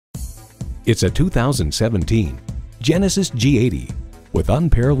It's a 2017 Genesis G80. With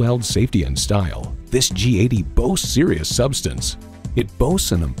unparalleled safety and style, this G80 boasts serious substance. It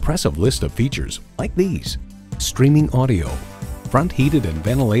boasts an impressive list of features like these: streaming audio, front heated and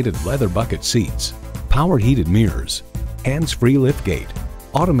ventilated leather bucket seats, power heated mirrors, hands-free liftgate,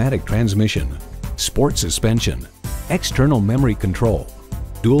 automatic transmission, sport suspension, external memory control,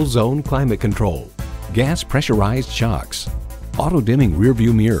 dual zone climate control, gas pressurized shocks, auto-dimming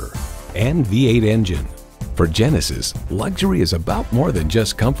rearview mirror, and V8 engine. For Genesis, luxury is about more than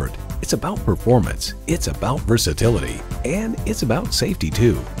just comfort. It's about performance, it's about versatility, and it's about safety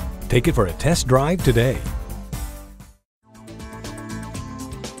too. Take it for a test drive today.